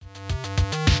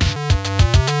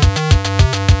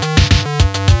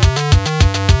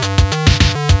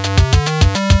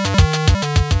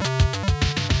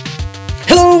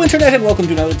Internet, and welcome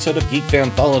to another episode of Geek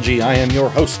Fanthology. I am your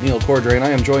host, Neil Cordray, and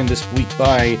I am joined this week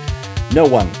by no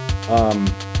one.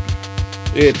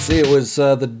 It was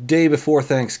the day before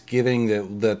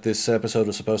Thanksgiving that this episode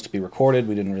was supposed to be recorded.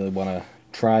 We didn't really want to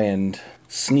try and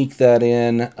sneak that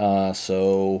in,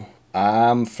 so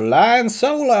I'm flying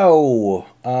solo.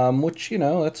 Which,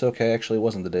 that's okay. Actually, it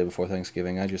wasn't the day before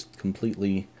Thanksgiving. I just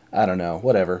completely... I don't know.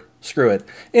 Whatever. Screw it.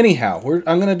 Anyhow, we're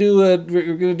gonna do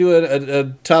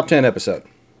a top 10 episode.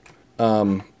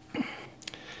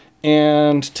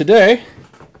 And today,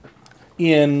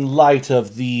 in light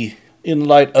of the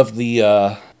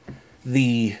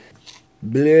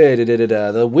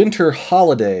winter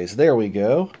holidays. There we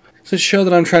go. It's a show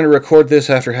that I'm trying to record this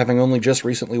after having only just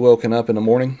recently woken up in the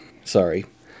morning. Sorry.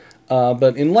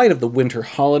 But in light of the winter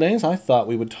holidays, I thought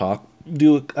we would thought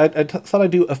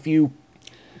I'd do a few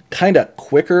kind of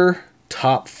quicker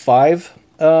top 5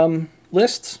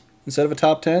 lists instead of a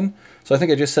top 10. So I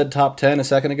think I just said top 10 a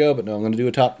second ago, but no, I'm going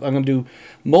to do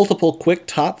multiple quick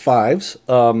top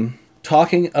 5s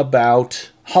talking about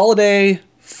holiday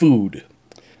food.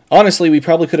 Honestly, we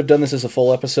probably could have done this as a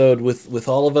full episode with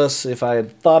all of us if I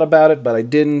had thought about it, but I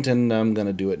didn't, and I'm going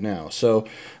to do it now. So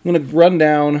I'm going to run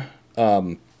down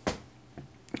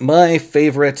my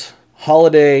favorite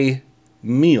holiday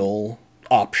meal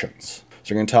options.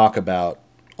 So we're going to talk about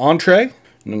entree,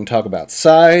 we're going to talk about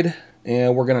side,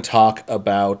 and we're going to talk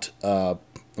about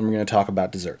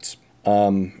desserts.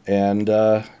 And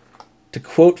to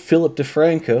quote Philip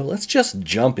DeFranco, let's just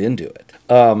jump into it.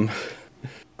 I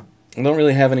don't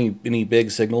really have any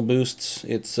big signal boosts.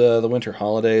 It's the winter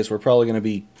holidays. We're probably going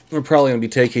to be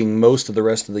taking most of the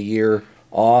rest of the year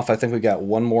off. I think we got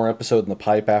one more episode in the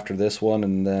pipe after this one,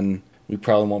 and then we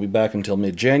probably won't be back until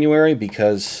mid-January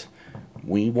because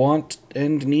we want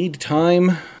and need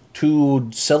time to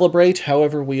celebrate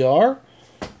however we are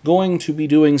going to be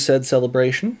doing said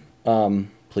celebration.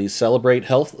 Please celebrate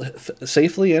health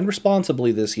safely and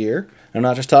responsibly this year. I'm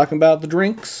not just talking about the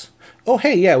drinks. Oh,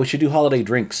 hey, yeah, we should do holiday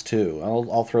drinks too.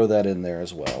 I'll throw that in there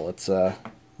as well. Let's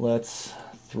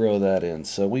throw that in.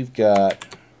 So we've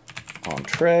got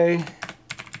entree,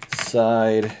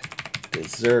 side,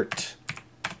 dessert,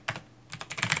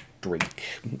 drink.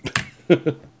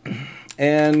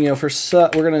 And, we're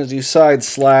going to do side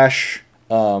slash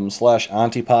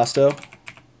antipasto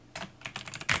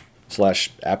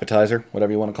 / appetizer,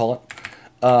 whatever you want to call it.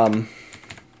 I'm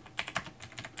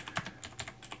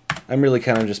really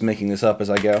kind of just making this up as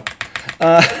I go.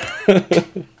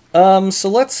 So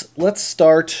let's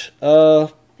start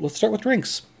with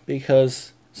drinks,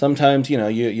 because sometimes,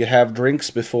 you have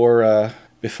drinks before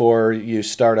you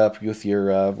start up with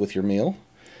your meal.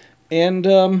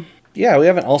 And, yeah, we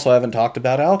haven't talked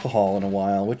about alcohol in a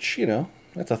while, which,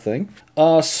 that's a thing.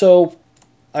 So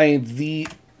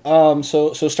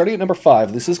starting at number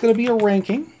 5, this is going to be a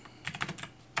ranking.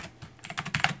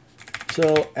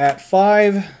 So at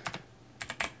 5,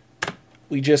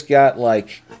 we just got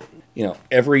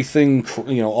everything,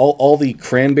 all the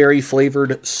cranberry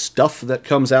flavored stuff that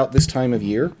comes out this time of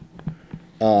year.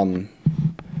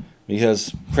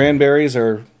 Because cranberries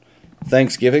are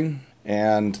Thanksgiving,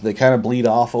 and they kind of bleed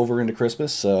off over into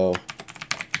Christmas, so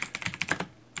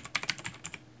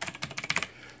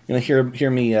you're gonna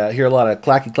hear a lot of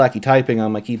clacky typing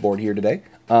on my keyboard here today.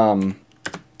 There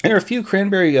are a few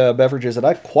cranberry beverages that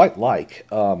I quite like.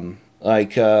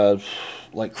 Like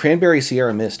cranberry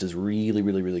Sierra Mist is really,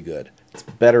 really, really good. It's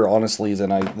better, honestly,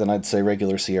 than I'd say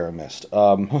regular Sierra Mist.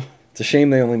 It's a shame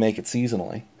they only make it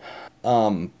seasonally.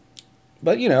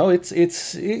 But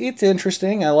it's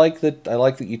interesting. I like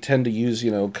that you tend to use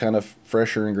kind of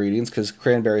fresher ingredients, because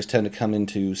cranberries tend to come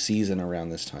into season around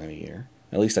this time of year.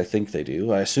 At least I think they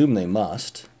do. I assume they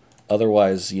must.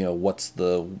 Otherwise,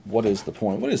 what is the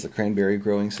point? What is the cranberry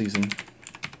growing season?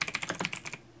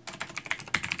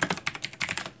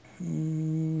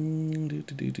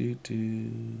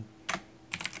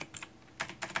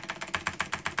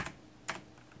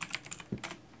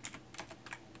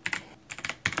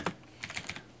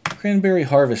 Cranberry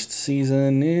harvest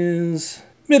season is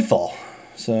mid-fall.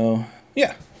 So,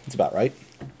 yeah, that's about right.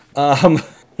 I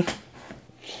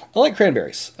like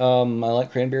cranberries. I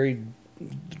like cranberry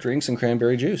drinks and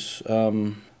cranberry juice.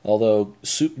 Although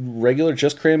regular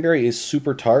just cranberry is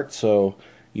super tart, so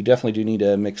you definitely do need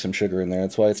to mix some sugar in there.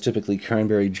 That's why it's typically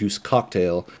cranberry juice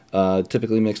cocktail,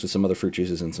 typically mixed with some other fruit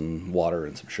juices and some water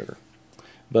and some sugar.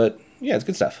 But, yeah, it's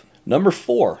good stuff. Number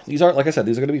 4. These are, like I said,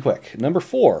 these are going to be quick. Number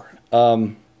 4.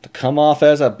 To come off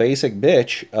as a basic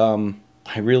bitch,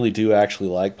 I really do actually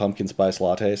like pumpkin spice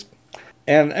lattes.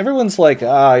 And everyone's like,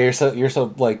 you're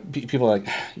so, like, people are like,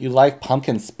 you like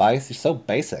pumpkin spice? You're so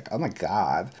basic. Oh my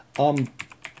god.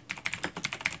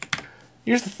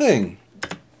 Here's the thing.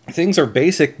 Things are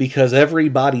basic because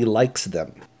everybody likes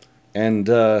them. And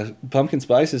pumpkin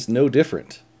spice is no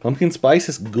different. Pumpkin spice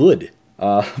is good.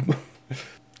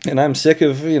 And I'm sick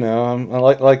of, I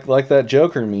like that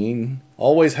Joker meme.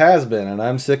 Always has been, and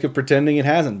I'm sick of pretending it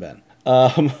hasn't been.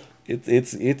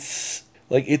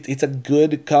 It's a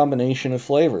good combination of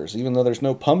flavors, even though there's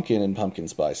no pumpkin in pumpkin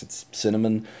spice. It's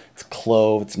cinnamon, it's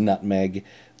clove, it's nutmeg.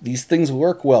 These things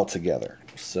work well together.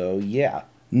 So yeah.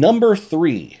 Number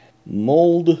 3,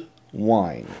 mulled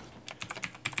wine.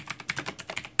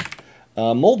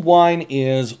 Mulled wine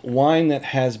is wine that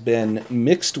has been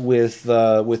mixed with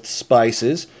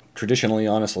spices, traditionally,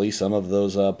 honestly, some of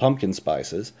those pumpkin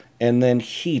spices, and then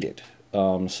heated.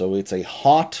 So it's a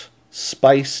hot,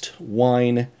 spiced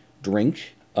wine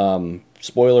drink.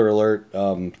 Spoiler alert,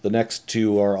 the next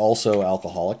two are also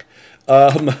alcoholic.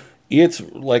 It's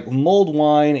like mulled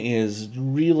wine is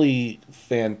really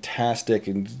fantastic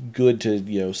and good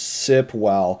to sip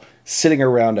while sitting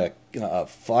around a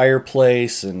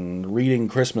fireplace and reading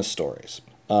Christmas stories.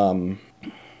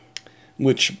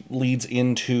 Which leads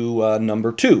into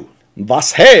number 2,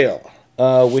 Wassail,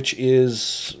 which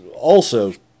is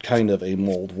also kind of a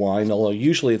mulled wine, although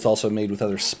usually it's also made with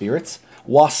other spirits.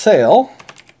 Wassail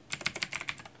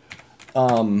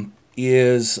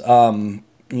is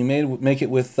you make it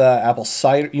with apple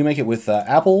cider. You make it with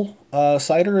apple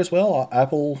cider as well.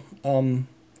 Apple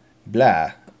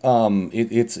blah.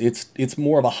 It's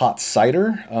more of a hot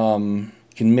cider. You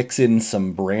can mix in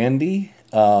some brandy.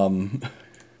 Or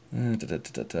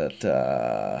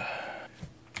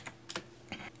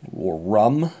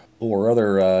rum or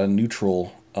other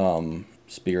neutral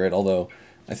spirit. Although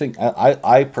I think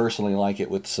I personally like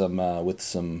it with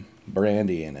some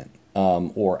brandy in it,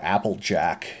 or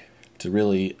applejack to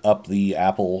really up the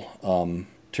apple.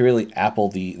 To really apple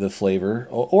the flavor,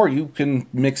 or you can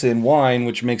mix in wine,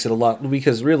 which makes it a lot,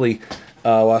 because really,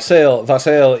 Wassail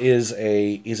is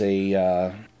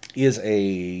a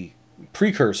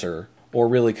precursor, or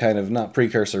really kind of not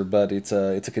precursor, but it's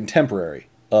a contemporary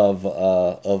of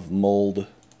hot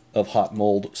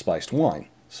mulled spiced wine.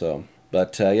 So,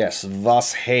 but yes,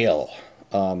 Wassail,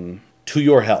 to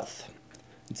your health.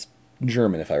 It's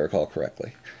German, if I recall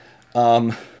correctly.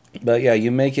 But yeah,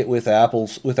 you make it with apple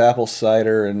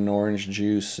cider and orange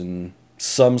juice and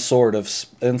some sort of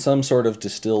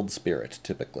distilled spirit,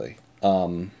 typically,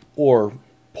 or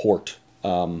port.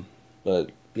 But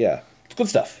yeah, it's good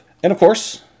stuff. And of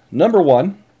course, number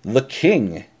 1, the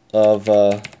king of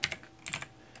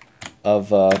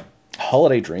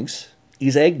holiday drinks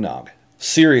is eggnog.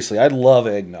 Seriously, I love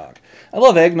eggnog. I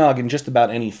love eggnog in just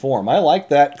about any form. I like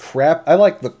that crap. I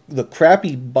like the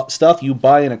crappy stuff you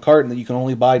buy in a carton that you can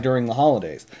only buy during the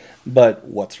holidays. But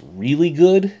what's really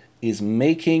good is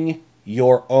making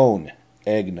your own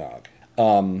eggnog.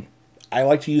 I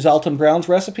like to use Alton Brown's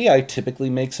recipe. I typically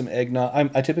make some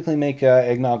eggnog. I typically make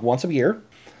eggnog once a year.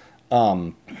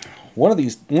 One of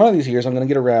these years, I'm going to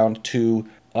get around to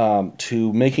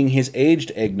making his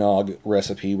aged eggnog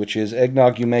recipe, which is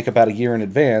eggnog you make about a year in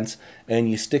advance, and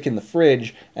you stick in the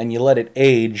fridge, and you let it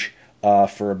age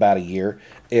for about a year,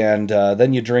 and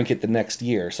then you drink it the next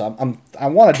year. So I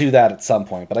want to do that at some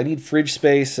point, but I need fridge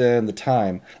space and the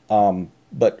time.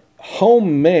 But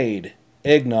homemade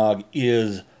eggnog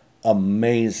is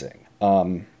amazing.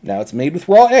 Now, it's made with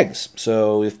raw eggs,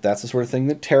 so if that's the sort of thing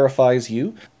that terrifies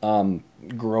you,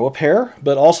 grow a pair.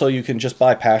 But also, you can just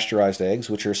buy pasteurized eggs,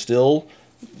 which are still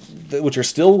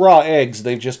raw eggs.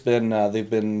 They've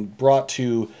been brought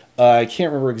to I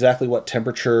can't remember exactly what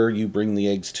temperature you bring the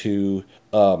eggs to.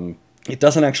 It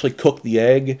doesn't actually cook the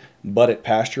egg, but it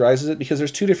pasteurizes it, because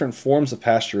there's 2 different forms of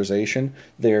pasteurization.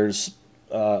 There's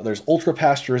ultra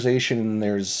pasteurization, and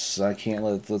there's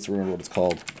let's remember what it's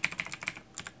called.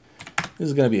 This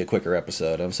is going to be a quicker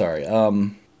episode. I'm sorry.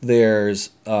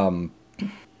 There's ultra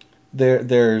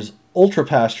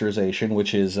pasteurization,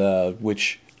 which is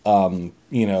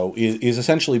is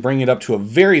essentially bringing it up to a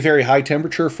very, very high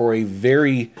temperature for a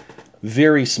very,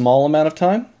 very small amount of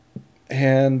time.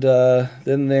 And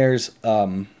then there's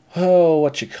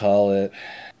what you call it?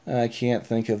 I can't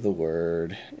think of the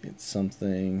word. It's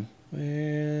something.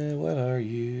 What are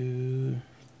you?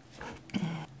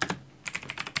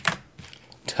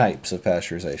 Types of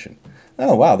pasteurization.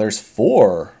 Oh wow, there's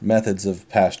 4 methods of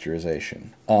pasteurization.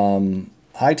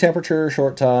 High temperature,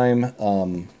 short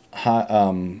time,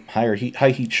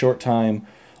 high heat, short time,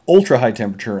 ultra high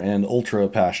temperature, and ultra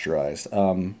pasteurized.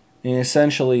 And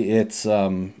essentially, it's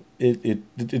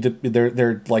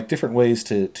they're like different ways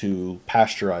to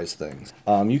pasteurize things.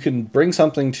 You can bring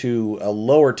something to a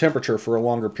lower temperature for a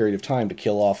longer period of time to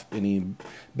kill off any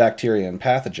bacteria and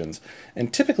pathogens.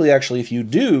 And typically, actually, if you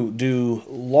do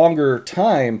longer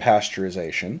time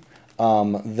pasteurization,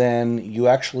 then you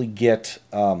actually get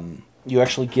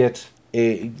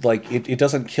a like it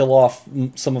doesn't kill off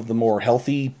some of the more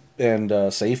healthy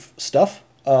and safe stuff.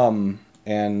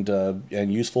 And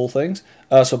useful things.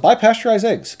 So buy pasteurized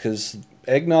eggs, because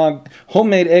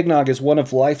homemade eggnog is one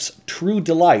of life's true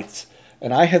delights.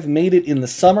 And I have made it in the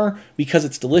summer because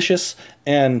it's delicious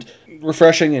and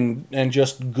refreshing and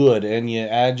just good. And you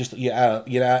add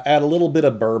a little bit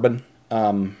of bourbon.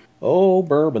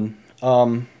 Bourbon.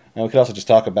 And we could also just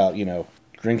talk about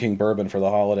drinking bourbon for the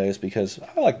holidays, because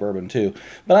I like bourbon too.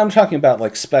 But I'm talking about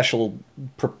like special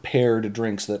prepared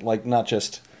drinks that like not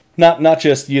just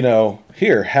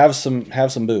here have some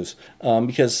booze,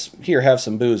 because here have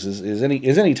some booze is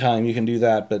any time you can do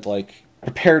that, but like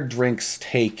prepared drinks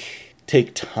take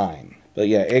time. But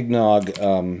yeah, eggnog,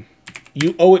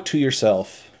 you owe it to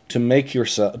yourself to make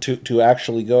yourself to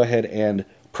actually go ahead and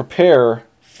prepare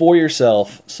for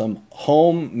yourself some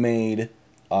homemade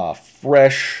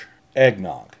fresh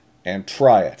eggnog and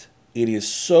try it. It is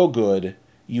so good,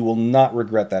 you will not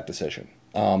regret that decision.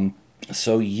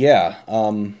 So yeah,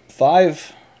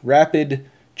 5 rapid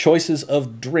choices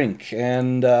of drink,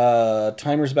 and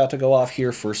timer's about to go off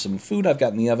here for some food I've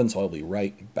got in the oven, so I'll be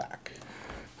right back.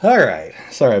 All right,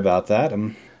 sorry about that.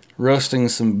 I'm roasting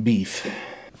some beef.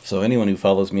 So anyone who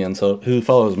follows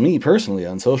me personally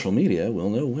on social media will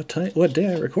know what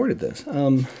day I recorded this.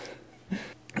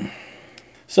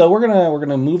 So we're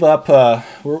gonna move up.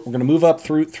 We're gonna move up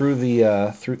through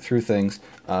things.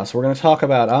 So we're gonna talk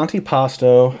about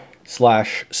antipasto /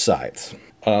 sides.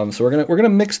 So we're gonna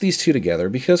mix these two together,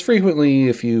 because frequently,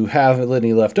 if you have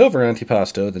any leftover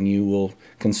antipasto, then you will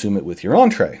consume it with your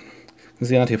entree. Because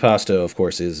the antipasto, of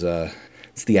course, is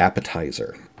it's the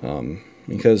appetizer.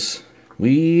 Because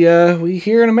we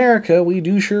here in America, we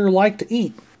do sure like to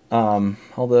eat.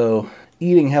 Although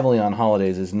eating heavily on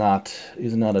holidays is not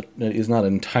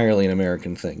entirely an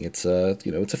American thing. It's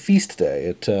it's a feast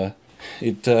day.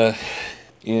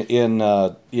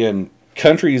 In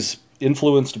countries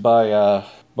influenced by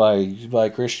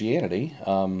Christianity,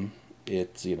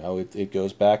 it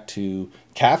goes back to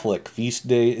Catholic feast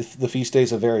day, the feast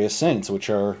days of various saints, which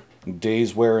are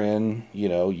days wherein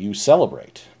you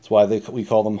celebrate. That's why we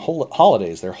call them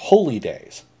holidays. They're holy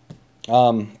days.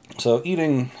 So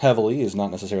eating heavily is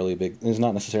not necessarily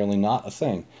not a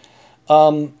thing.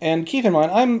 And keep in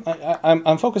mind,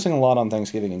 I'm focusing a lot on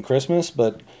Thanksgiving and Christmas,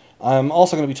 but I'm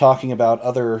also going to be talking about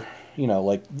other,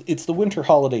 like it's the winter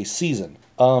holiday season.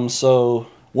 So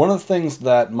one of the things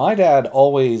that my dad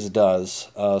always does,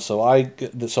 so I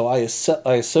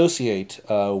associate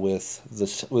with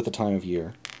the time of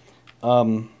year,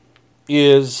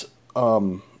 is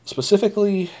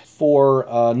specifically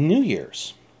for New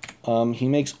Year's. He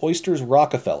makes oysters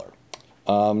Rockefeller.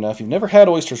 Now, if you've never had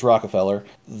oysters Rockefeller,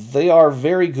 they are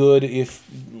very good if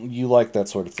you like that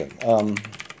sort of thing.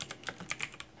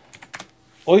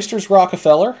 Oysters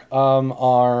Rockefeller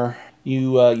are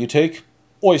you take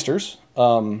oysters,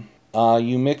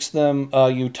 you mix them,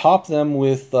 you top them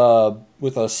with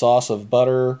a sauce of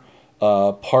butter,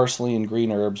 parsley and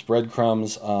green herbs,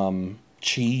 breadcrumbs,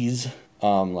 cheese,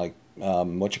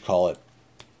 what you call it,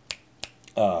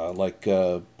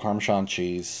 Parmesan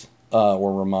cheese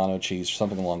or Romano cheese, or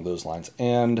something along those lines,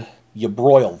 and you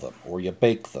broil them or you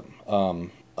bake them.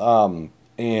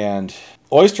 And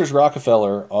oysters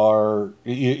Rockefeller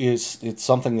it's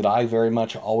something that I very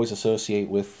much always associate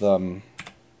with New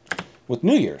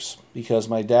Year's, because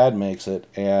my dad makes it,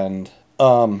 and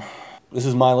this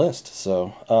is my list.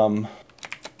 So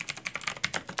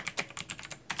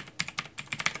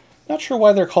not sure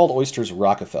why they're called oysters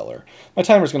Rockefeller. My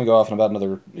timer's going to go off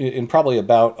in probably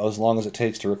about as long as it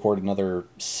takes to record another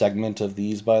segment of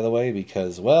these, by the way,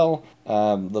 because, well,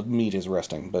 the meat is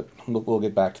resting, but we'll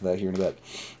get back to that here in a bit.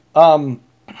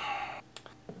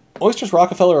 Oysters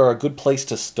Rockefeller are a good place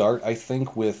to start, I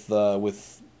think, with seafoods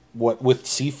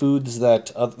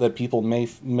that people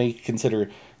may consider,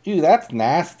 ew, that's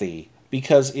nasty,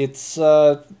 because it's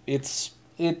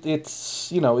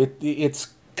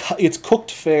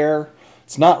cooked fair.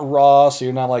 It's not raw, so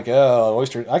you're not like, oh,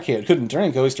 oyster. Couldn't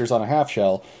drink oysters on a half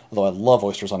shell, although I love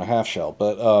oysters on a half shell.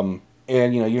 But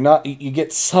and you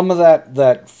get some of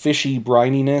that fishy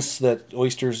brininess that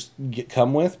oysters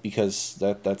come with, because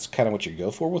that's kind of what you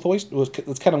go for with oysters.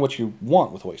 That's kind of what you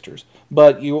want with oysters.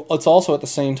 But it's also at the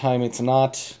same time, it's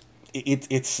not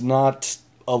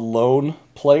a lone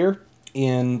player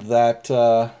in that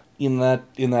in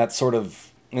that sort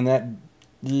of in that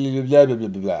blah, blah, blah,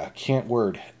 blah, blah, can't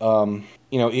word.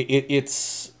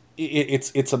 It's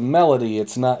a melody.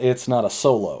 It's not a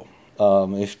solo.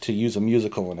 If to use a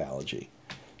musical analogy,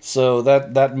 so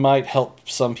that might help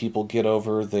some people get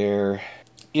over their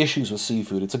issues with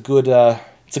seafood. It's a good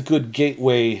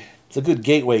gateway. It's a good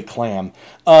gateway clam.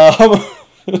 Um,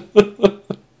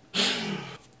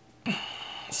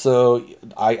 so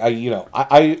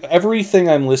I everything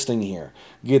I'm listing here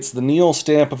gets the Neil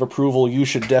stamp of approval. You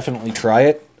should definitely try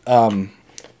it. Of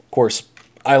course,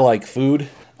 I like food.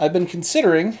 I've been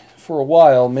considering for a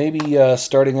while maybe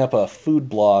starting up a food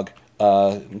blog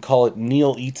and call it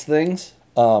Neil Eats Things,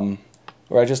 where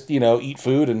I just eat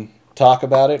food and talk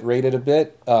about it, rate it a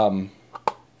bit.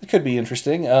 It could be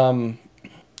interesting.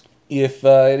 If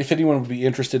anyone would be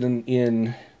interested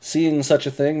in seeing such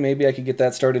a thing, maybe I could get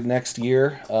that started next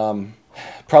year.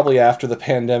 Probably after the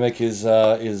pandemic is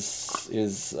a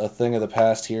thing of the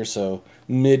past here, so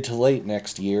mid to late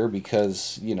next year,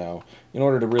 because in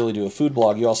order to really do a food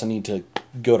blog, you also need to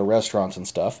go to restaurants and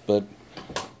stuff. But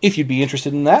if you'd be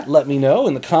interested in that, let me know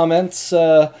in the comments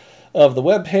of the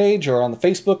webpage, or on the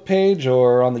Facebook page,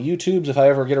 or on the YouTubes if I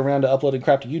ever get around to uploading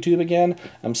crap to YouTube again.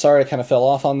 I'm sorry I kind of fell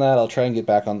off on that. I'll try and get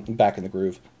back in the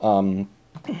groove.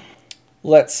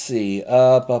 Let's see.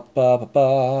 Ba ba ba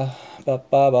ba ba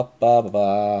ba ba ba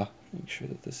ba. Make sure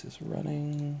that this is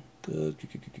running. Good.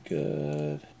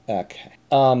 Okay.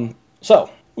 So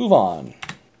move on.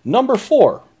 Number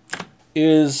 4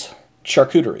 is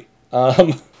charcuterie.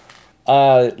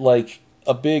 Like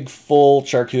a big full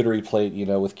charcuterie plate,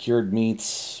 with cured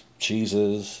meats,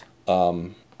 cheeses,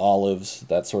 olives,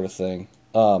 that sort of thing.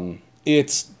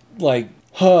 It's like,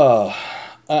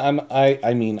 I'm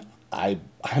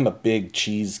a big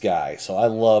cheese guy, so I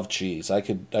love cheese. I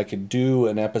could do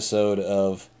an episode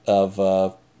of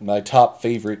my top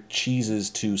favorite cheeses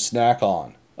to snack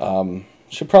on.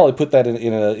 Should probably put that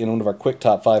in one of our quick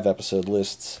top 5 episode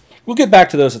lists. We'll get back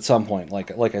to those at some point.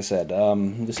 Like I said,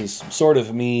 this is sort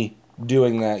of me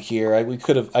doing that here.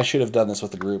 I should have done this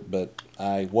with the group, but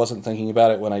I wasn't thinking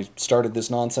about it when I started this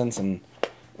nonsense, and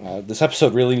this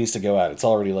episode really needs to go out. It's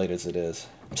already late as it is.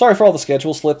 I'm sorry for all the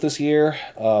schedule slip this year.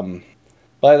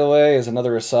 By the way, as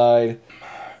another aside,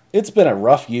 it's been a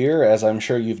rough year, as I'm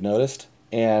sure you've noticed,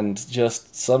 and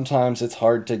just sometimes it's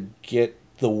hard to get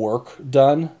the work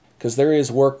done, because there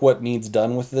is work what needs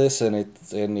done with this, and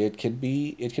it can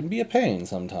be a pain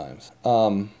sometimes.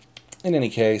 In any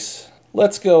case,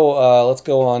 let's go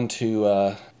on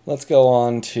to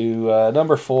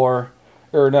number 4.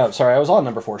 Or no, sorry, I was on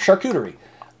number 4. Charcuterie.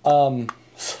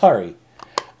 Sorry.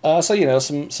 So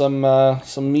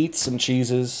some meats, some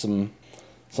cheeses, some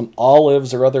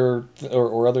olives or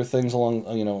other things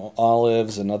along,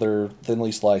 olives and other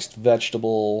thinly sliced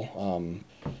vegetable.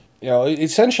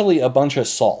 Essentially a bunch of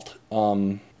salt.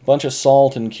 Bunch of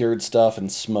salt and cured stuff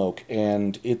and smoke,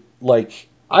 and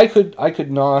I could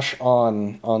nosh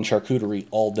on charcuterie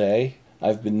all day.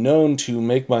 I've been known to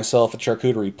make myself a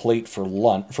charcuterie plate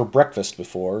for breakfast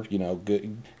before.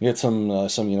 Get some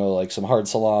some hard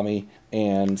salami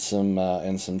and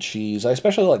some cheese. I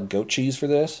especially like goat cheese for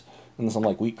this, and some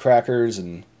wheat crackers,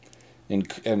 and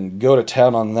go to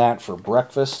town on that for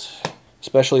breakfast.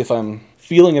 Especially if I'm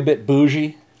feeling a bit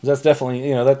bougie. That's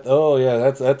definitely that. Oh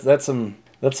yeah, that's some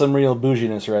real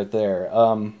bouginess right there.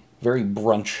 Very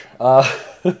brunch.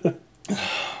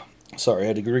 Sorry, I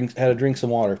had to drink some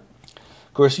water.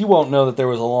 Of course, you won't know that there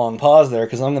was a long pause there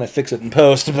because I'm going to fix it in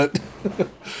post. But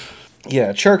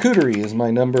yeah, charcuterie is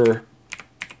my number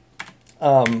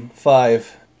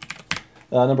 5,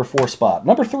 number 4 spot.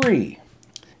 Number 3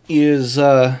 is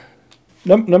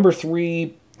number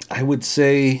 3. I would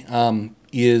say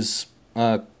is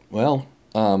back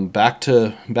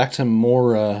to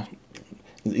more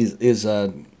is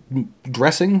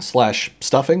dressing /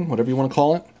 stuffing, whatever you want to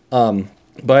call it.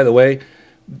 By the way,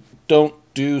 don't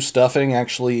do stuffing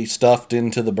actually stuffed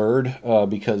into the bird,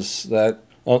 because that,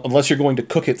 unless you're going to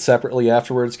cook it separately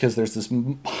afterwards, because there's this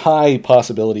high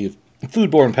possibility of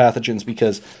foodborne pathogens,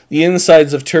 because the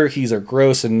insides of turkeys are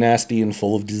gross and nasty and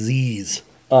full of disease.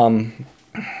 I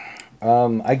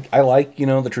like,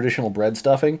 the traditional bread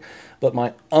stuffing, but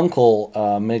my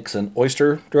uncle makes an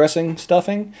oyster dressing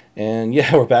stuffing, and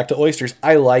yeah, we're back to oysters.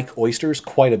 I like oysters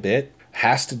quite a bit.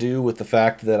 Has to do with the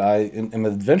fact that I am an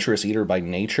adventurous eater by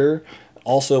nature.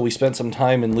 Also, we spent some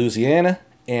time in Louisiana,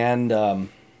 and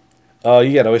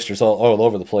you get oysters all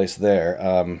over the place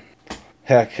there.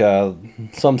 Heck,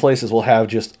 some places will have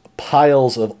just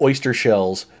piles of oyster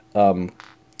shells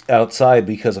outside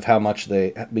because of how much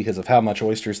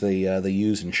oysters they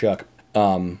use and shuck.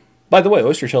 By the way,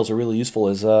 oyster shells are really useful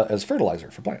as fertilizer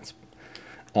for plants.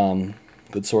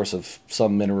 Good source of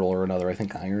some mineral or another. I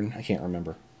think iron. I can't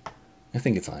remember. I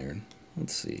think it's iron.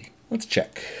 Let's see. Let's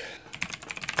check.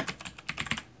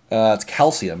 It's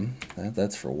calcium.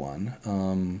 That's for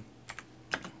one.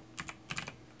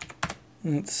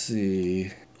 Let's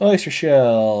see. Oyster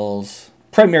shells.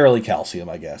 Primarily calcium,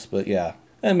 I guess. But yeah,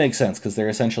 that makes sense because they're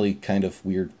essentially kind of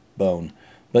weird bone.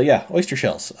 But yeah, oyster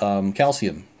shells.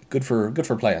 Calcium. Good for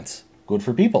plants. Good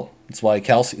for people. It's why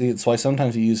It's why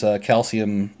sometimes you use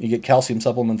calcium. You get calcium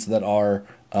supplements that are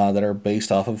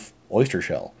based off of oyster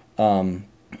shell.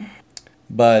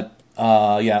 But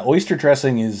yeah, oyster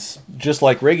dressing is just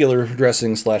like regular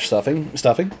dressing / stuffing,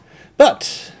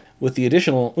 but with the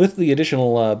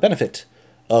additional benefit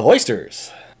of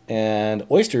oysters, and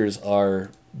oysters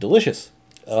are delicious.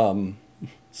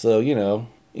 So you know,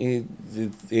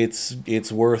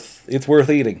 it's worth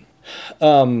eating.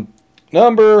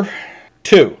 Number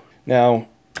 2. Now,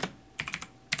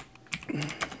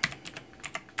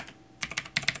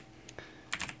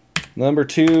 number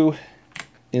 2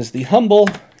 is the humble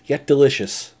yet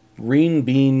delicious green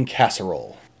bean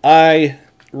casserole. I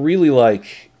really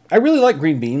like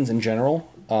green beans in general.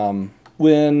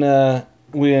 When I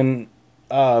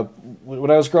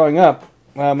was growing up,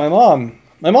 my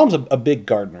mom's a big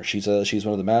gardener. She's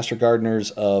one of the master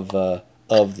gardeners of the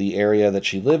area that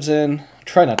she lives in.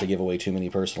 Try not to give away too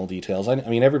many personal details. I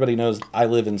mean, everybody knows I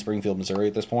live in Springfield, Missouri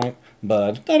at this point,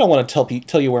 but I don't want to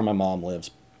tell you where my mom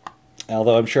lives.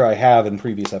 Although I'm sure I have in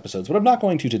previous episodes, but I'm not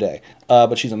going to today.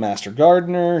 But she's a master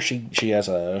gardener. She has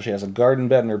a garden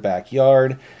bed in her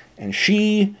backyard, and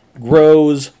she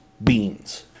grows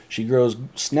beans. She grows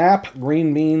snap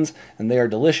green beans, and they are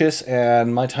delicious.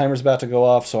 And my timer's about to go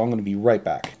off, so I'm going to be right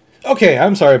back. Okay,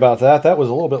 I'm sorry about that. That was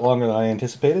a little bit longer than I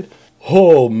anticipated.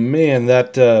 Oh man,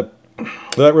 that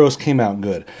roast came out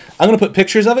good. I'm going to put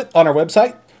pictures of it on our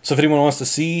website, so if anyone wants to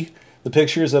see the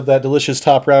pictures of that delicious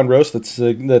top round roast that's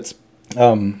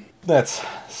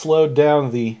slowed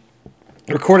down the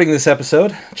recording of this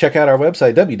episode, check out our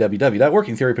website,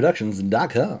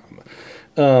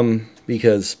 www.workingtheoryproductions.com.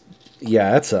 Because,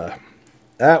 yeah,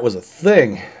 that was a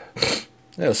thing.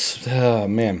 That was, oh,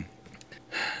 man.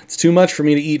 It's too much for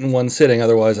me to eat in one sitting,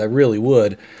 otherwise I really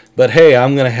would. But hey,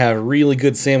 I'm going to have really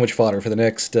good sandwich fodder for the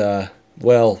next,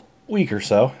 week or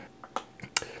so.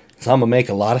 So I'm going to make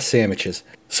a lot of sandwiches.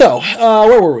 So,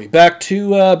 where were we? Back to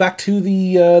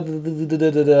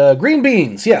the green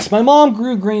beans. Yes, my mom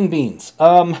grew green beans.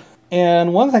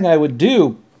 And one thing I would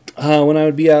do when I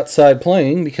would be outside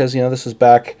playing, because, you know, this is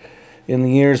back in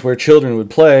the years where children would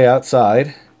play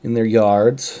outside in their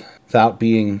yards without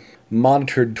being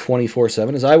monitored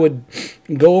 24/7, is I would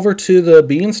go over to the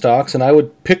bean stalks and I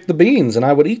would pick the beans and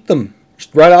I would eat them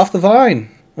just right off the vine.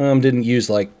 Didn't use,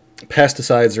 like,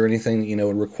 pesticides or anything that, you know,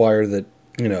 would require that,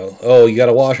 you know, oh, you got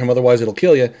to wash them, otherwise it'll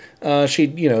kill you.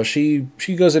 She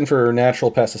goes in for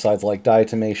natural pesticides like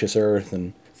diatomaceous earth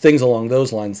and things along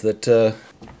those lines that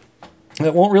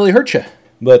won't really hurt you,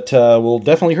 but will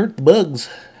definitely hurt the bugs.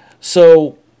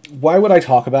 So why would I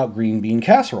talk about green bean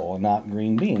casserole and not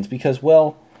green beans? Because,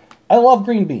 well, I love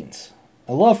green beans.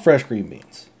 I love fresh green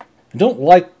beans. I don't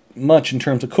like much in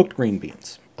terms of cooked green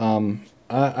beans. I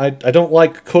don't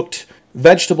like cooked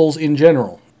vegetables in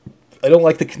general. I don't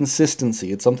like the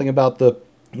consistency. It's something about the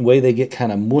way they get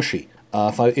kind of mushy.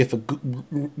 If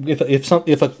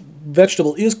a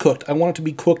vegetable is cooked, I want it to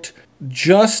be cooked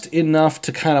just enough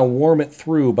to kind of warm it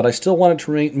through, but I still want it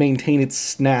to maintain its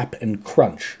snap and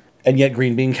crunch. And yet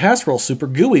green bean casserole super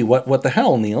gooey. What the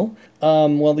hell, Neil?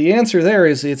 Well, the answer there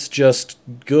is it's just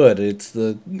good. It's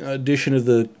the addition of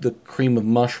the cream of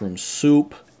mushroom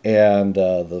soup and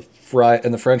the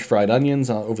French fried onions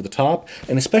over the top.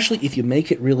 And especially if you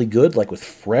make it really good, like with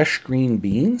fresh green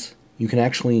beans, you can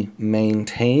actually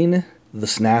maintain the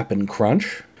snap and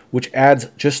crunch, which adds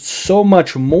just so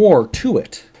much more to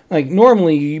it. Like,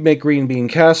 normally you make green bean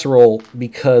casserole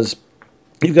because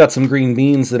you've got some green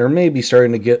beans that are maybe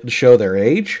starting to show their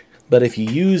age. But if you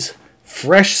use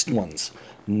fresh ones,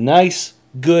 nice,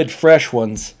 good, fresh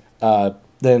ones,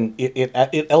 then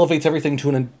it elevates everything to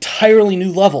an entirely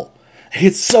new level.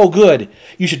 It's so good.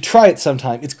 You should try it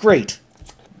sometime. It's great.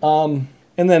 And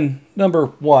then number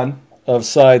 1 of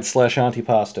side /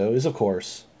 antipasto is, of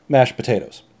course, mashed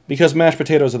potatoes. Because mashed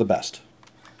potatoes are the best.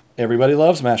 Everybody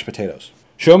loves mashed potatoes.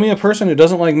 Show me a person who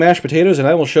doesn't like mashed potatoes, and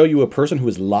I will show you a person who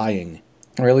is lying.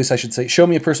 Or at least I should say, show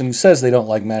me a person who says they don't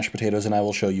like mashed potatoes, and I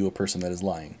will show you a person that is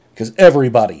lying. Because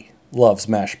everybody loves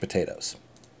mashed potatoes.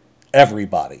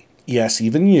 Everybody. Yes,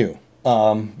 even you.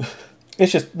 And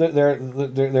It's just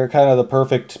they're kind of the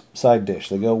perfect side dish.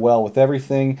 They go well with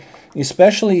everything,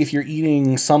 especially if you're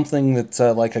eating something that's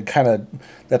like a kind of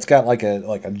that's got like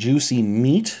a juicy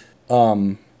meat.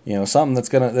 Something that's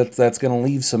gonna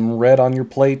leave some red on your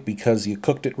plate because you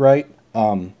cooked it right.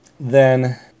 Then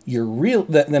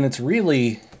then it's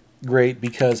really great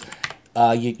because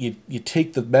you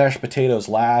take the mashed potatoes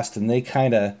last, and they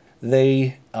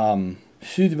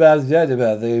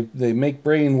make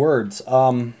brain words.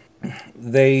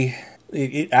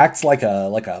 It acts like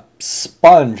a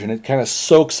sponge, and it kind of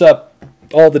soaks up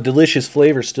all the delicious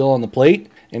flavor still on the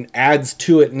plate and adds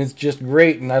to it, and it's just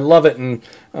great, and I love it. And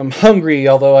I'm hungry,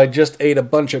 although I just ate a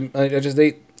bunch of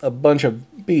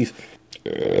beef.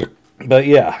 But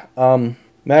yeah,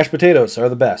 mashed potatoes are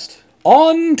the best.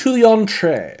 On to the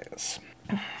entrees.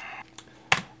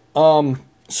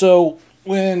 So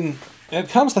when it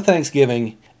comes to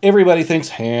Thanksgiving, everybody thinks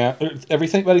ham.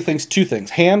 Everybody thinks two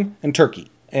things: ham and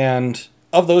turkey. And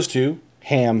of those two,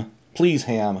 ham. Please,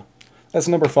 ham. That's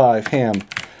number 5. Ham.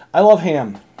 I love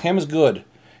ham. Ham is good.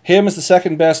 Ham is the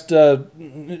second best.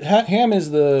 Ham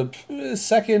is the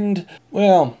second.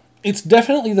 Well, it's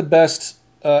definitely the best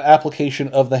application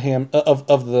of the ham of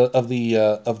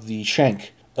the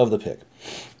shank of the pig.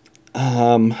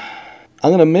 I'm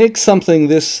gonna make something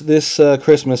this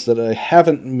Christmas that I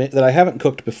haven't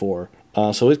cooked before,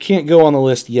 so it can't go on the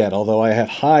list yet. Although I have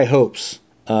high hopes,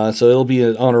 so it'll be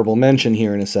an honorable mention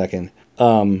here in a second.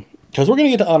 Because we're gonna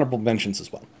get to honorable mentions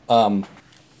as well.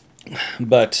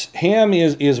 But ham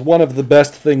is one of the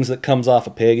best things that comes off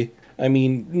a pig. I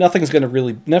mean, nothing's ever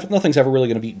really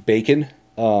gonna beat bacon.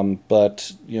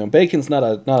 But bacon's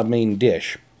not a main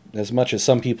dish as much as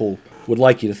some people would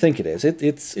like you to think it is.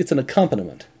 It's an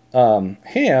accompaniment.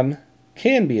 Ham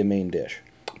can be a main dish,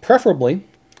 preferably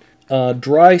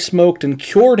dry smoked and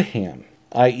cured ham,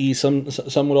 i.e. some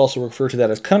would also refer to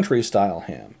that as country style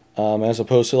ham, as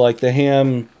opposed to like the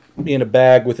ham in a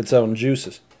bag with its own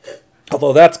juices.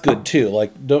 Although that's good too.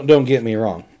 Like don't get me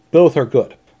wrong, both are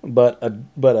good. But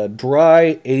a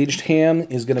dry aged ham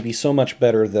is going to be so much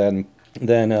better than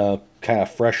a kind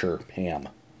of fresher ham.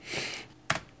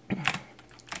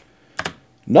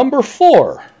 Number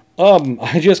 4.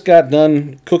 I just got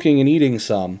done cooking and eating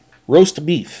some roast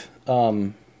beef.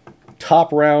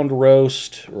 Top round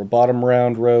roast or bottom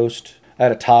round roast. I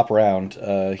had a top round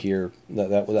here.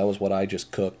 That was what I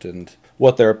just cooked, and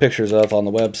what there are pictures of on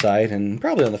the website and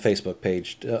probably on the Facebook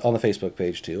page. On the Facebook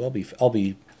page too. I'll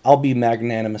be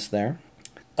magnanimous there.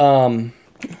 But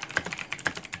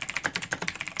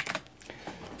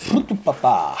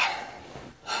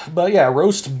yeah,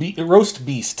 roast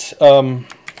beast.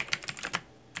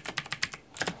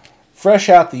 Fresh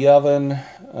out the oven,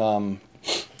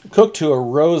 cooked to a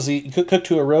rosy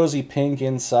pink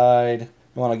inside.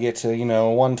 You want to get to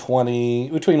 120,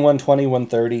 between 120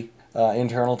 130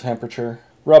 internal temperature.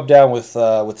 Rubbed down with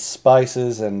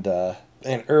spices and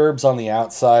herbs on the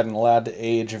outside, and allowed to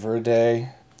age for a day.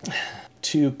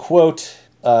 To quote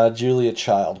Julia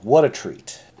Child, "What a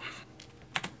treat."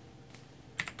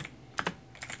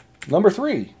 Number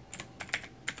 3.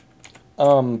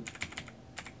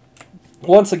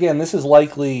 Once again, this is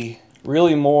likely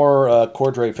really more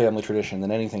Cordray family tradition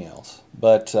than anything else.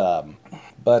 But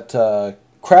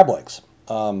crab legs.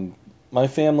 My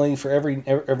family for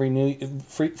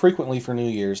frequently for New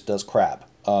Year's does crab.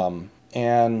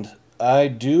 And I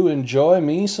do enjoy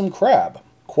me some crab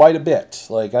quite a bit.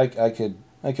 Like I could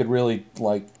really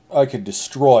I could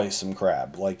destroy some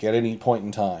crab like at any point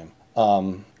in time.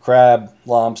 Crab,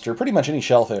 lobster, pretty much any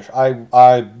shellfish.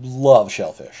 I love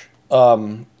shellfish.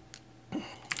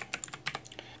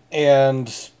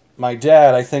 And my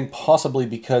dad, I think possibly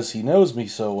because he knows me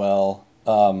so well,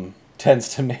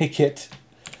 tends to make it.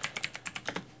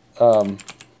 And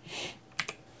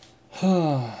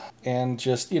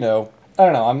just, I don't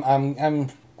know.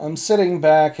 I'm sitting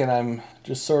back and I'm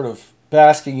just sort of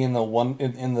basking in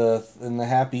the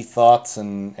happy thoughts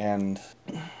and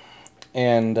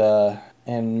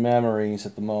memories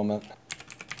at the moment.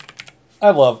 I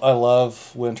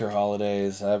love winter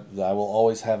holidays. I will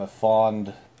always have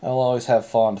fond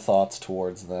thoughts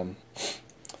towards them.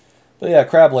 But yeah,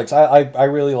 crab legs. I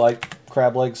really like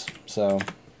crab legs. So,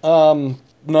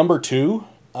 number 2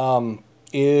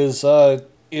 is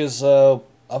oven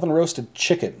roasted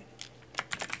chicken.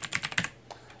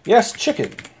 Yes,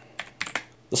 chicken.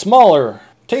 The smaller,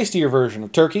 tastier version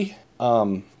of turkey.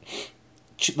 The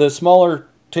smaller,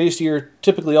 tastier,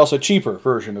 typically also cheaper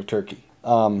version of turkey.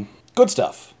 Good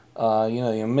stuff.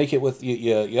 You make it with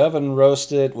you oven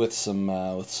roast it with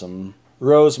some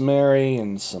rosemary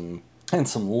and some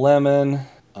lemon.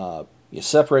 You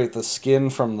separate the skin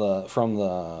from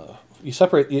the you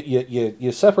separate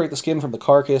you separate the skin from the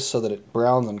carcass so that it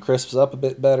browns and crisps up a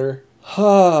bit better.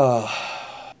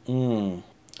 It's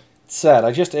sad.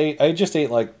 I just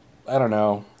ate like, I don't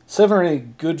know, 7 or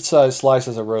 8 good sized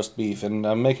slices of roast beef, and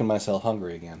I'm making myself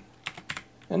hungry again.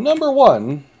 And number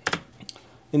 1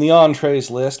 in the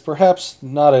entrees list, perhaps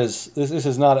not as this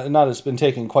is not as been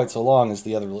taking quite so long as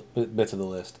the other bits of the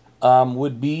list,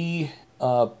 would be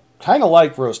kind of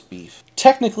like roast beef.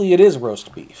 Technically, it is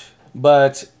roast beef,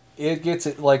 but it gets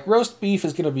it like roast beef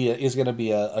is gonna be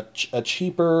a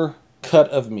cheaper cut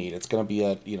of meat. It's gonna be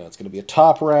it's gonna be a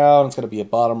top round. It's gonna be a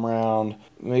bottom round.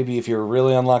 Maybe if you're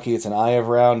really unlucky, it's an eye of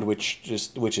round, which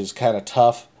is kind of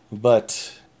tough.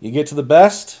 But you get to the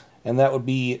best, and that would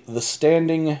be the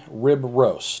standing rib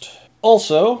roast.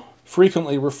 Also,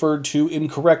 frequently referred to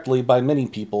incorrectly by many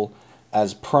people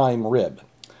as prime rib.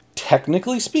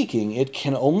 Technically speaking, it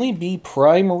can only be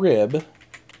prime rib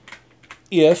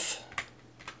if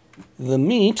the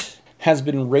meat has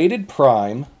been rated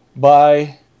prime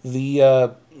by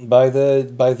the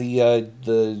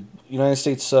United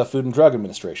States Food and Drug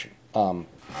Administration.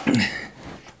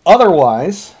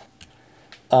 Otherwise,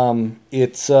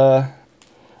 it's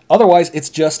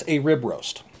just a rib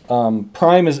roast.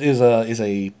 Prime is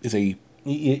a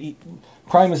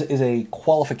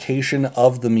qualification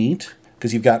of the meat,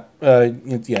 because you've got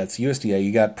it's USDA.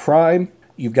 You got prime,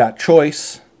 you've got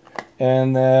choice,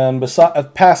 and then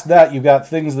past that you've got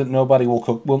things that nobody will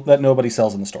cook, that nobody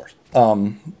sells in the stores.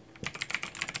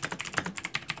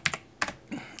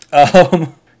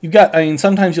 You've got,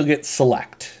 sometimes you'll get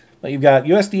select. But you've got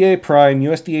USDA Prime,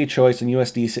 USDA Choice, and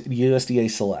USDA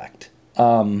Select.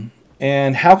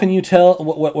 And how can you tell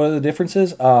what are the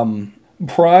differences?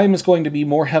 Prime is going to be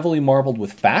more heavily marbled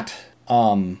with fat.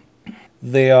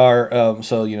 They are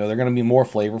they're going to be more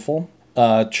flavorful.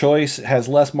 Choice has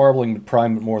less marbling, but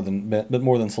Prime more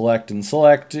than Select, and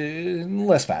Select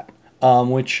less fat.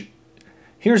 Which,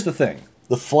 here's the thing: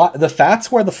 the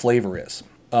fat's where the flavor is.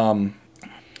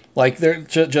 They're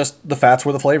just the fat's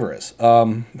where the flavor is.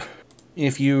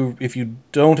 If you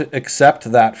don't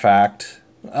accept that fact,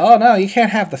 oh no, you can't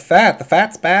have the fat. The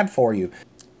fat's bad for you.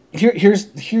 Here's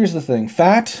the thing: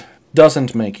 fat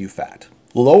doesn't make you fat.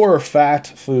 Lower fat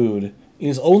food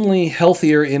is only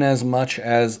healthier in as much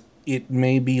as it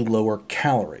may be lower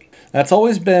calorie. That's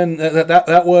always been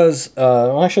that was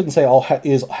I shouldn't say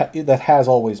that has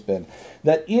always been.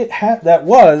 That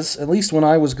was, at least when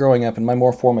I was growing up in my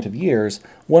more formative years,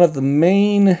 one of the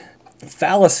main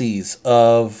fallacies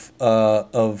of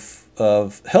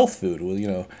health food. We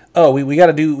got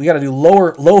to do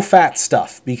low fat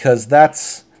stuff, because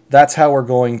that's how we're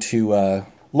going to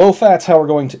low fat's how we're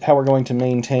going to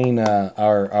maintain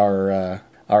our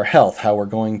health. How we're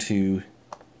going to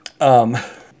how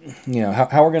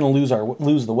we're going to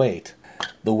lose the weight.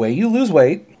 The way you lose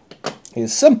weight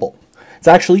is simple. It's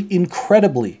actually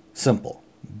incredibly simple.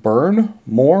 Burn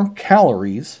more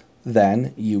calories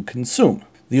than you consume.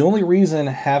 The only reason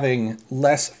having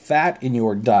less fat in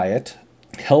your diet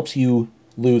helps you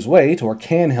lose weight, or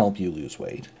can help you lose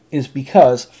weight, is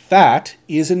because fat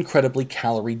is incredibly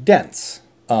calorie dense.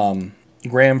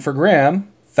 Gram for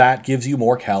gram, fat gives you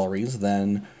more calories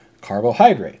than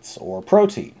carbohydrates or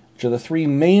protein, which are the 3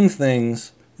 main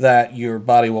things that your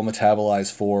body will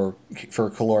metabolize for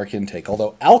caloric intake.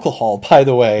 Although alcohol, by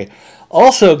the way,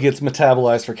 also gets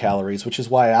metabolized for calories, which is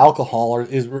why alcohol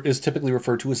is typically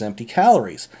referred to as empty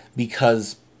calories.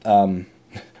 Because,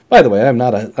 by the way, I'm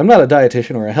not a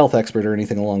dietitian or a health expert or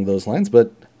anything along those lines,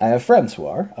 but I have friends who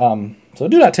are. So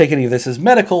do not take any of this as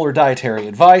medical or dietary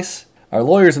advice. Our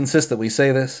lawyers insist that we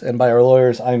say this, and by our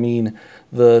lawyers I mean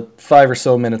the 5 or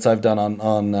so minutes I've done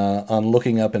on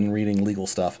looking up and reading legal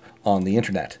stuff on the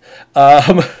internet.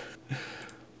 Fat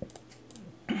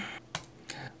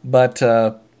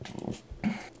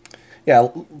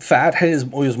is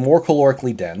more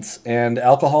calorically dense, and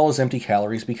alcohol is empty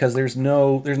calories because there's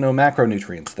no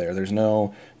macronutrients there. There's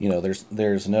no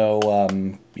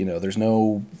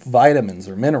vitamins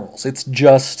or minerals. It's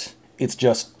just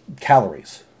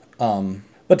calories.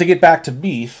 But to get back to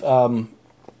beef,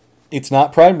 it's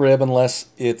not prime rib unless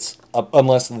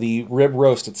the rib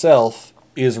roast itself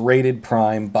is rated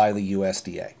prime by the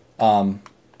USDA.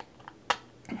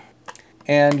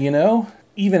 And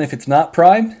even if it's not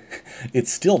prime,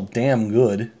 it's still damn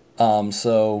good.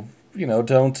 So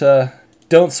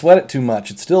don't sweat it too much.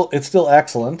 It's still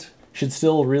excellent. Should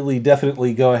still really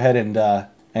definitely go ahead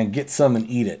and get some and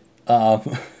eat it.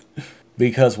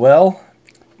 Because, well,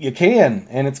 you can,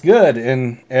 and it's good,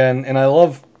 and I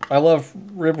love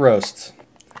rib roasts.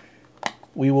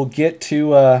 We will get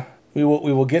to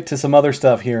some other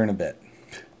stuff here in a bit.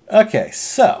 Okay,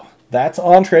 so that's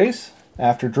entrees.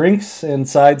 after drinks and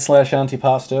side slash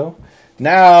antipasto,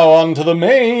 now on to the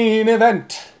main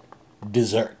event.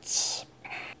 Desserts.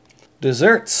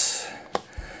 Desserts.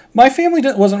 My family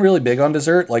wasn't really big on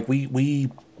dessert. Like we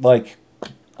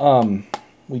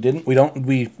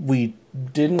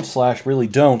didn't slash really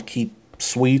don't keep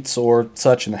sweets or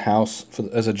such in the house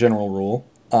as a general rule.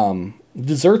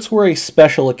 Desserts were a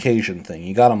special occasion thing.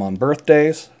 You got them on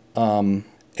birthdays, and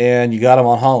you got them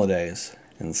on holidays.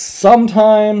 And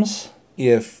sometimes,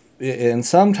 if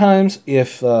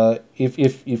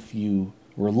you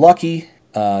were lucky,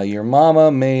 your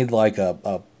mama made like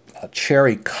a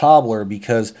cherry cobbler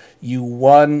because you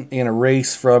won in a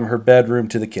race from her bedroom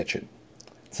to the kitchen.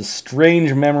 It's a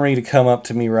strange memory to come up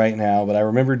to me right now, but I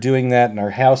remember doing that in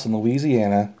our house in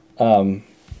Louisiana. I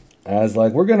was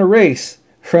like, we're gonna race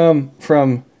from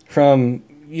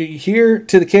here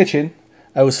to the kitchen.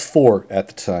 I was 4 at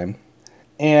the time,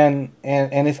 and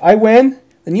if I win,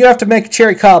 then you have to make a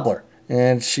cherry cobbler.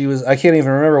 And I can't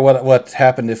even remember what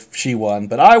happened if she won,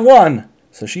 but I won.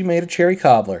 So she made a cherry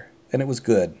cobbler, and it was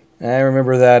good. And I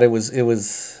remember that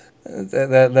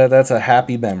that's a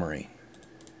happy memory.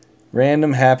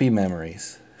 Random happy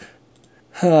memories.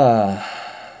 And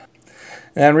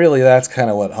really, that's kind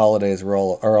of what holidays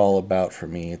are all about for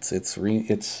me. It's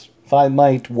if I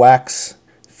might wax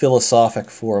philosophic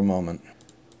for a moment,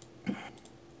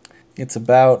 it's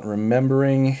about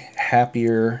remembering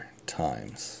happier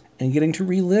times and getting to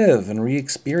relive and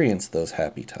re-experience those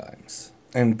happy times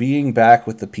and being back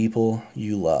with the people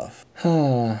you love.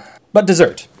 But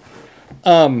dessert.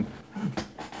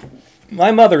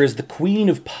 My mother is the queen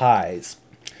of pies.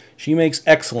 She makes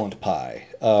excellent pie.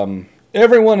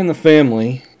 Everyone in the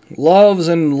family loves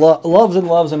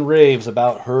and raves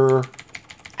about her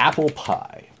apple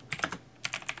pie.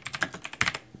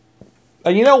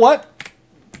 And you know what?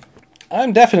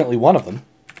 I'm definitely one of them.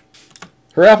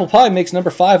 Her apple pie makes number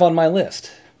 5 on my list.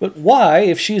 But why,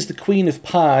 if she's the queen of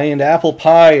pie and apple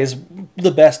pie is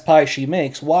the best pie she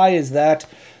makes, why is that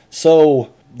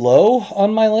so low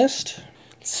on my list?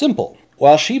 Simple.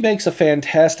 While she makes a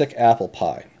fantastic apple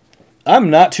pie,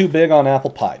 I'm not too big on apple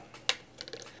pie.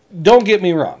 Don't get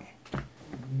me wrong.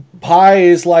 Pie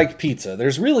is like pizza.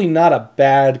 There's really not a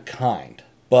bad kind.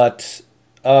 But,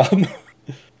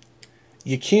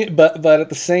 you can't, but at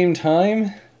the same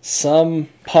time, some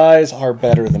pies are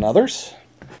better than others.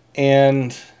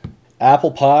 And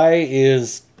apple pie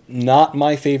is not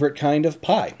my favorite kind of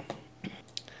pie.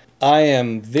 I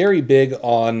am very big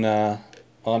on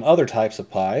other types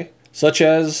of pie, such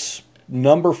as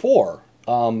number 4,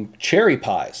 cherry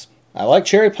pies. I like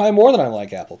cherry pie more than I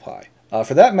like apple pie.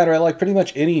 For that matter, I like pretty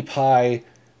much any pie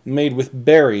made with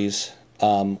berries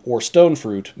or stone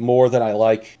fruit more than I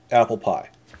like apple pie.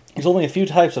 There's only a few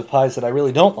types of pies that I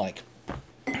really don't like.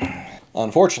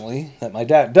 Unfortunately, that my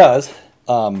dad does.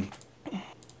 My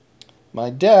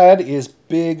dad is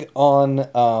big on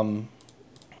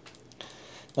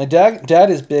my dad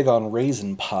is big on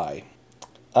raisin pie.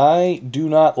 I do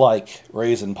not like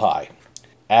raisin pie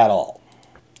at all.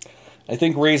 I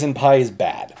think raisin pie is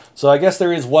bad. So I guess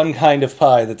there is one kind of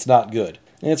pie that's not good,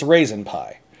 and it's raisin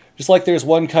pie. Just like there's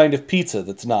one kind of pizza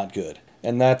that's not good,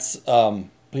 and that's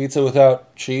pizza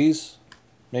without cheese,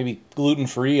 maybe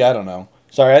gluten-free, I don't know.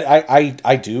 Sorry,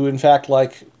 I do in fact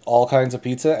like all kinds of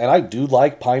pizza, and I do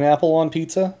like pineapple on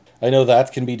pizza. I know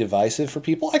that can be divisive for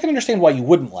people. I can understand why you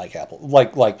wouldn't like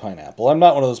pineapple. I'm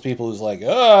not one of those people who's like,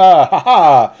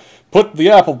 put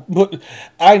the apple.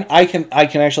 I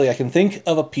can think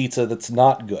of a pizza that's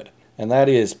not good, and that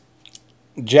is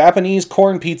Japanese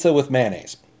corn pizza with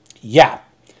mayonnaise. Yeah,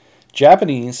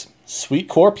 Japanese sweet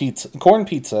corn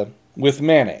pizza with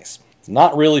mayonnaise. It's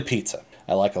not really pizza.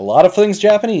 I like a lot of things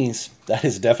Japanese. That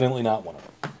is definitely not one of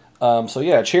them. So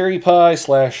yeah, cherry pie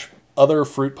 / other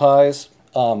fruit pies.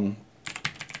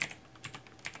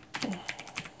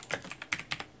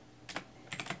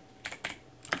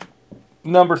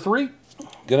 Number 3,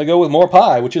 gonna go with more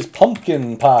pie, which is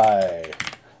pumpkin pie.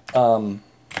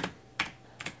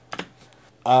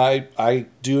 I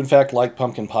do in fact like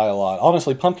pumpkin pie a lot.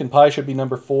 Honestly, pumpkin pie should be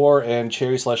number 4, and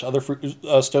cherry / other fruit,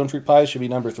 stone fruit pies should be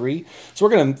number 3. So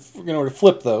we're gonna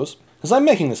flip those because I'm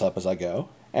making this up as I go,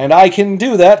 and I can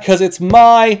do that because it's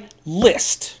my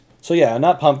list. So yeah,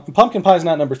 not pumpkin pie is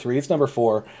not number 3, it's number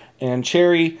 4, and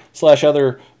cherry /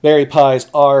 other berry pies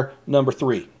are number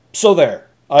 3. So there,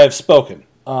 I have spoken.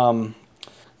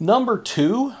 Number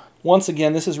 2, once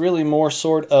again, this is really more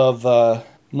sort of a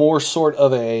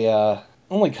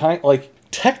only kind, like,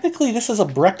 technically this is a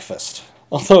breakfast.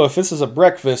 Although if this is a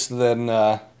breakfast, then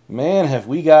man, have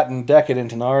we gotten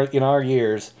decadent in our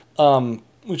years.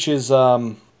 Which is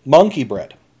monkey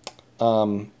bread.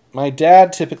 my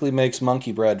dad typically makes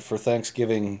monkey bread for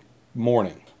Thanksgiving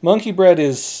morning. Monkey bread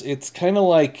it's kind of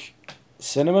like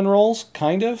cinnamon rolls,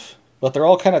 kind of, but they're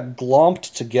all kind of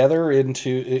glomped together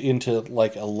into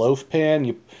like a loaf pan.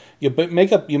 You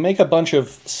make a bunch of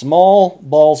small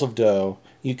balls of dough.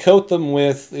 You coat them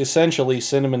with essentially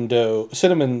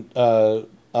essentially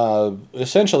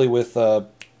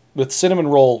with cinnamon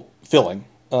roll filling.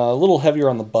 A little heavier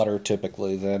on the butter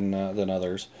typically than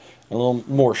others, and a little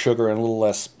more sugar and a little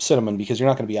less cinnamon because you're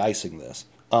not going to be icing this.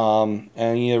 And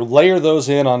you layer those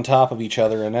in on top of each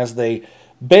other, and as they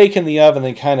bake in the oven,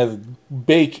 they kind of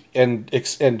bake and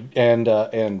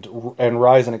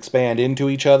rise and expand into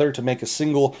each other to make a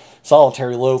single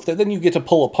solitary loaf that then you get to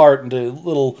pull apart into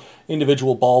little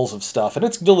individual balls of stuff, and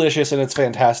it's delicious and it's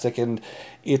fantastic, and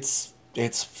it's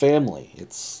family,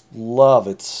 it's love,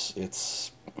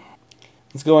 it's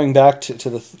going back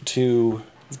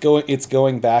it's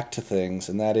going back to things,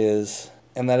 and that is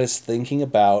thinking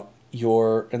about you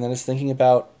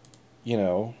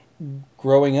know,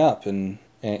 growing up and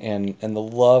the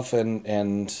love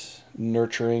and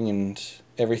nurturing and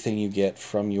everything you get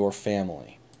from your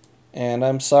family. And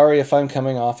I'm sorry if I'm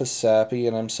coming off as sappy,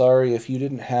 and I'm sorry if you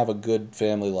didn't have a good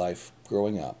family life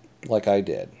growing up like I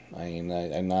did. I mean,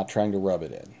 I'm not trying to rub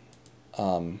it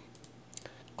in.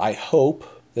 I hope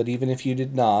that even if you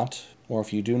did not, or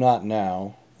if you do not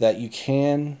now, that you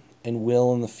can and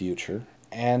will in the future,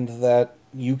 and that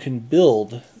you can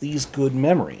build these good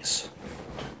memories.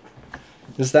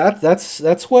 Because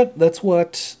that's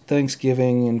what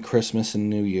Thanksgiving and Christmas and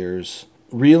New Year's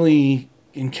really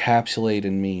encapsulate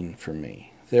and mean for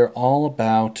me. They're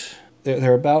about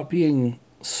being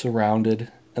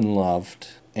surrounded and loved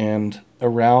and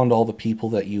around all the people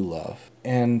that you love,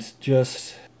 and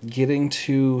just getting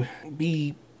to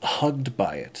be hugged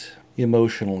by it,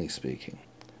 emotionally speaking.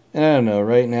 And I don't know,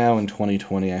 right now in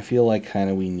 2020, I feel like kind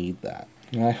of we need that.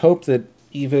 And I hope that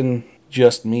even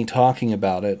just me talking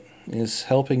about it is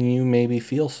helping you maybe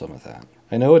feel some of that.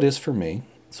 I know it is for me.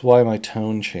 It's why my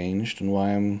tone changed and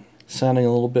why I'm sounding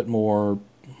a little bit more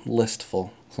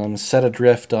listful. So I'm set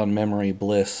adrift on memory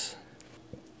bliss.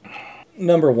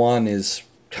 Number one is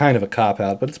kind of a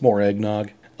cop-out, but it's more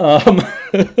eggnog.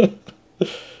 I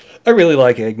really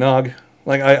like eggnog.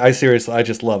 Like, I seriously, I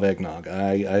just love eggnog.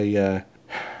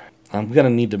 I'm gonna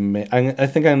need to I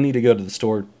think I need to go to the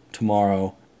store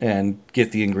tomorrow and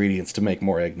get the ingredients to make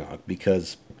more eggnog,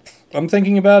 because I'm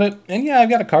thinking about it, and yeah, I've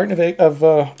got a carton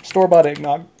of store-bought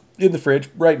eggnog in the fridge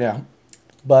right now.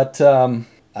 But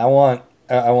I want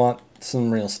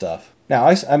some real stuff. Now,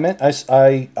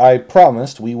 I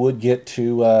promised we would get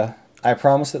to I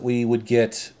promised that we would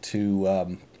get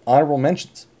to honorable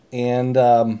mentions, and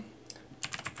some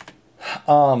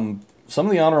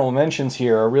of the honorable mentions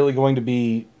here are really going to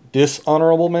be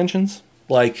dishonorable mentions.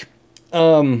 Like,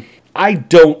 I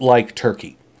don't like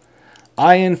turkey.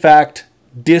 I, in fact,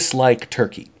 dislike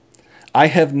turkey. I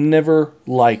have never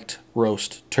liked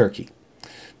roast turkey.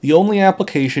 The only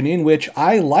application in which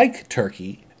I like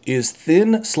turkey is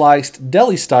thin sliced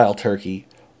deli-style turkey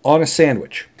on a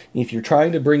sandwich. If you're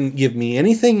trying to give me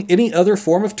any other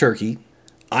form of turkey,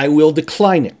 I will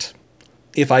decline it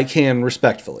if I can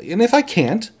respectfully. And if I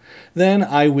can't, then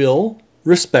I will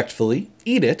respectfully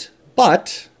eat it.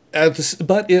 But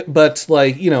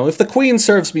like, you know, if the Queen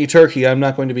serves me turkey, I'm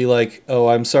not going to be like, oh,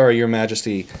 I'm sorry, Your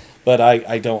Majesty, but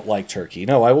I don't like turkey.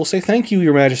 No, I will say thank you,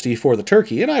 Your Majesty, for the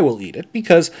turkey, and I will eat it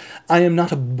because I am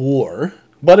not a boor.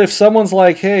 But if someone's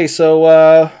like, hey,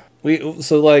 what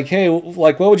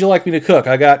would you like me to cook?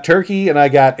 I got turkey and I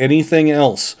got anything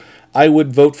else. I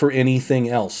would vote for anything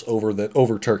else over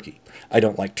turkey. I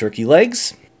don't like turkey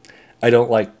legs. I don't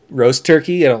like roast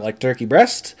turkey. I don't like turkey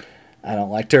breast. I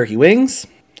don't like turkey wings.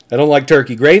 I don't like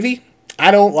turkey gravy. I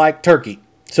don't like turkey.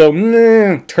 So,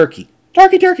 turkey.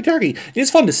 Turkey.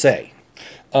 It's fun to say.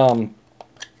 Fun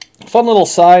little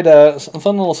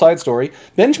side story.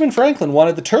 Benjamin Franklin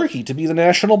wanted the turkey to be the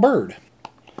national bird,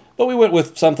 but we went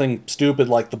with something stupid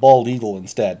like the bald eagle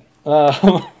instead,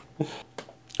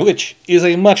 which is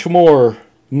a much more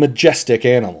majestic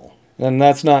animal. And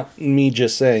that's not me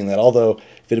just saying that, although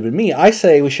if it had been me, I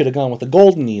say we should have gone with the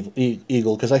golden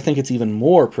eagle, because I think it's even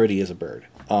more pretty as a bird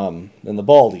than the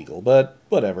bald eagle. But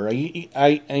whatever.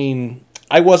 I mean,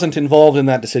 I wasn't involved in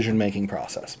that decision-making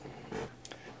process.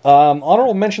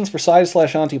 Honorable mentions for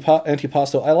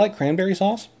side/antipasto. I like cranberry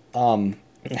sauce.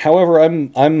 However,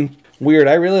 I'm weird.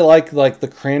 I really like the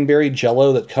cranberry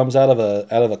Jello that comes out of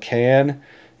a can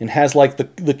and has like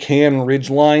the can ridge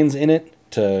lines in it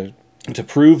to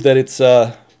prove that it's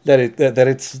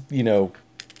you know,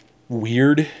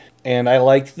 weird. And I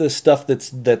like the stuff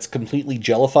that's completely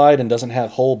jellified and doesn't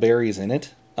have whole berries in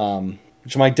it.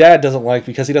 which my dad doesn't like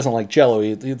because he doesn't like Jell-O.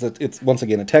 It's once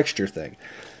again a texture thing.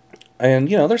 And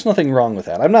there's nothing wrong with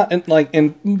that. I'm not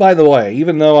and by the way,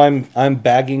 even though I'm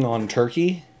bagging on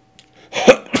turkey,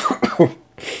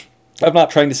 I'm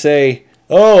not trying to say,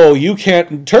 "Oh, you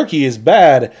can't turkey is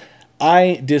bad."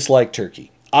 I dislike turkey.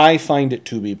 I find it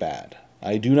to be bad.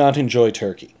 I do not enjoy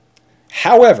turkey.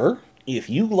 However, if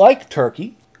you like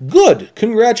turkey, good.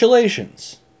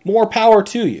 Congratulations. More power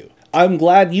to you. I'm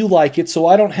glad you like it so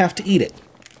I don't have to eat it.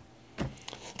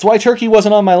 That's why turkey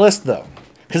wasn't on my list though,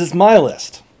 because it's my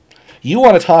list. You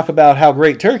want to talk about how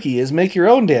great turkey is, make your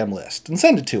own damn list and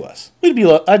send it to us.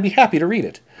 I'd be happy to read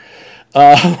it.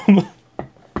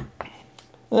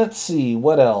 Let's see,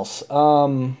 what else?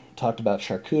 Talked about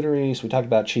charcuterie, so we talked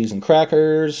about cheese and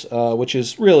crackers, which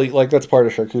is really, that's part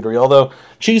of charcuterie. Although,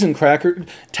 cheese and cracker,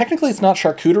 technically it's not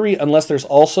charcuterie unless there's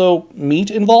also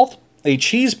meat involved. A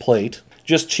cheese plate,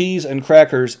 just cheese and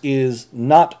crackers, is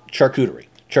not charcuterie.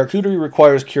 Charcuterie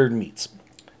requires cured meats.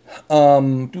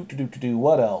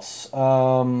 What else?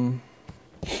 I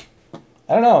don't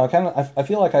know. I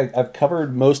feel like I've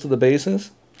covered most of the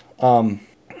bases. It's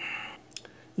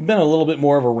been a little bit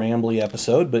more of a rambly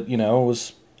episode, but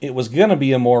it was gonna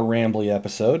be a more rambly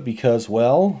episode because,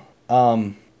 well,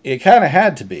 it kind of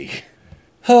had to be.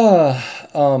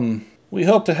 We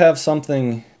hope to have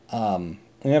something.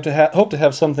 Hope to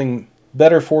have something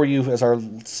better for you as our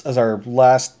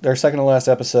second to last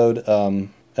episode.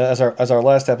 As our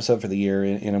last episode for the year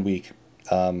in a week.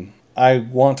 I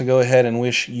want to go ahead and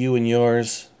wish you and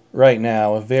yours right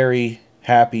now a very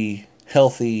happy,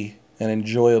 healthy, and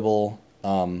enjoyable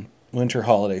winter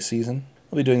holiday season.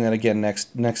 I'll be doing that again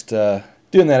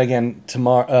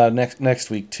tomorrow, next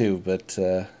week too. But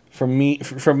from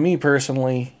me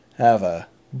personally, have a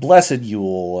blessed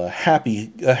Yule, a happy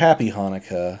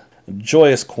Hanukkah, a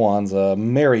joyous Kwanzaa,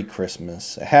 Merry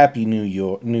Christmas, a happy New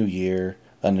Year,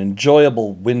 an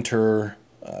enjoyable winter,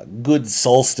 good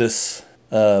solstice.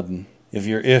 If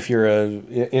you're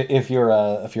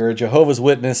a Jehovah's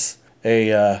Witness,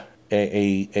 a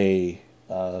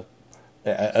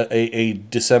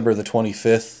December the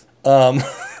 25th.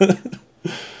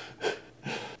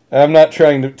 I'm not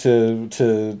trying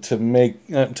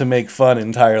to make fun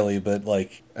entirely, but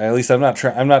at least I'm not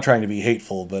trying to be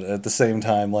hateful. But at the same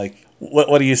time,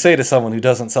 what do you say to someone who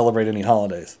doesn't celebrate any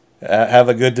holidays? Have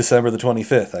a good December the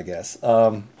 25th, I guess.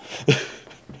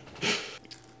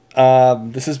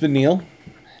 This has been Neil,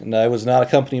 and I was not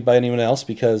accompanied by anyone else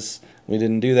because we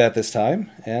didn't do that this time.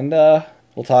 And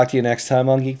we'll talk to you next time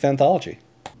on Geek Fanthology.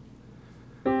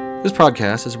 This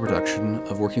podcast is a production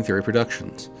of Working Theory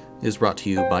Productions. It is brought to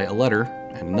you by a letter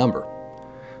and a number.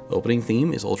 Opening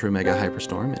theme is Ultra Mega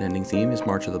Hyperstorm, and ending theme is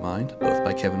March of the Mind, both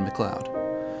by Kevin MacLeod.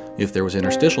 If there was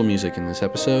interstitial music in this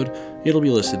episode, it'll be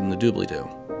listed in the doobly-doo.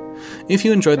 If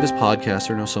you enjoyed this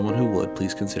podcast or know someone who would,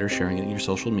 please consider sharing it in your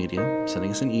social media, sending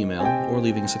us an email, or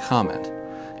leaving us a comment.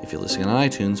 If you're listening on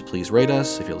iTunes, please rate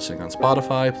us. If you're listening on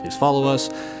Spotify, please follow us,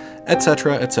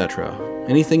 etc., etc.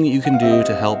 Anything that you can do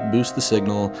to help boost the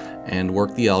signal and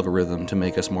work the algorithm to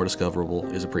make us more discoverable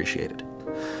is appreciated.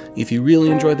 If you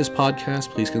really enjoyed this podcast,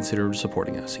 please consider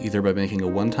supporting us, either by making a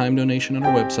one-time donation on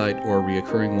our website or a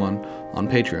reoccurring one on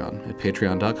Patreon at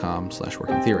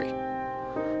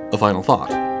patreon.com/workingtheory. A final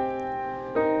thought.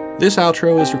 This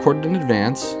outro is recorded in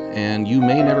advance, and you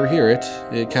may never hear it.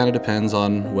 It kind of depends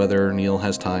on whether Neil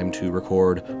has time to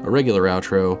record a regular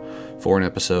outro for an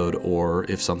episode or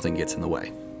if something gets in the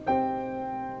way.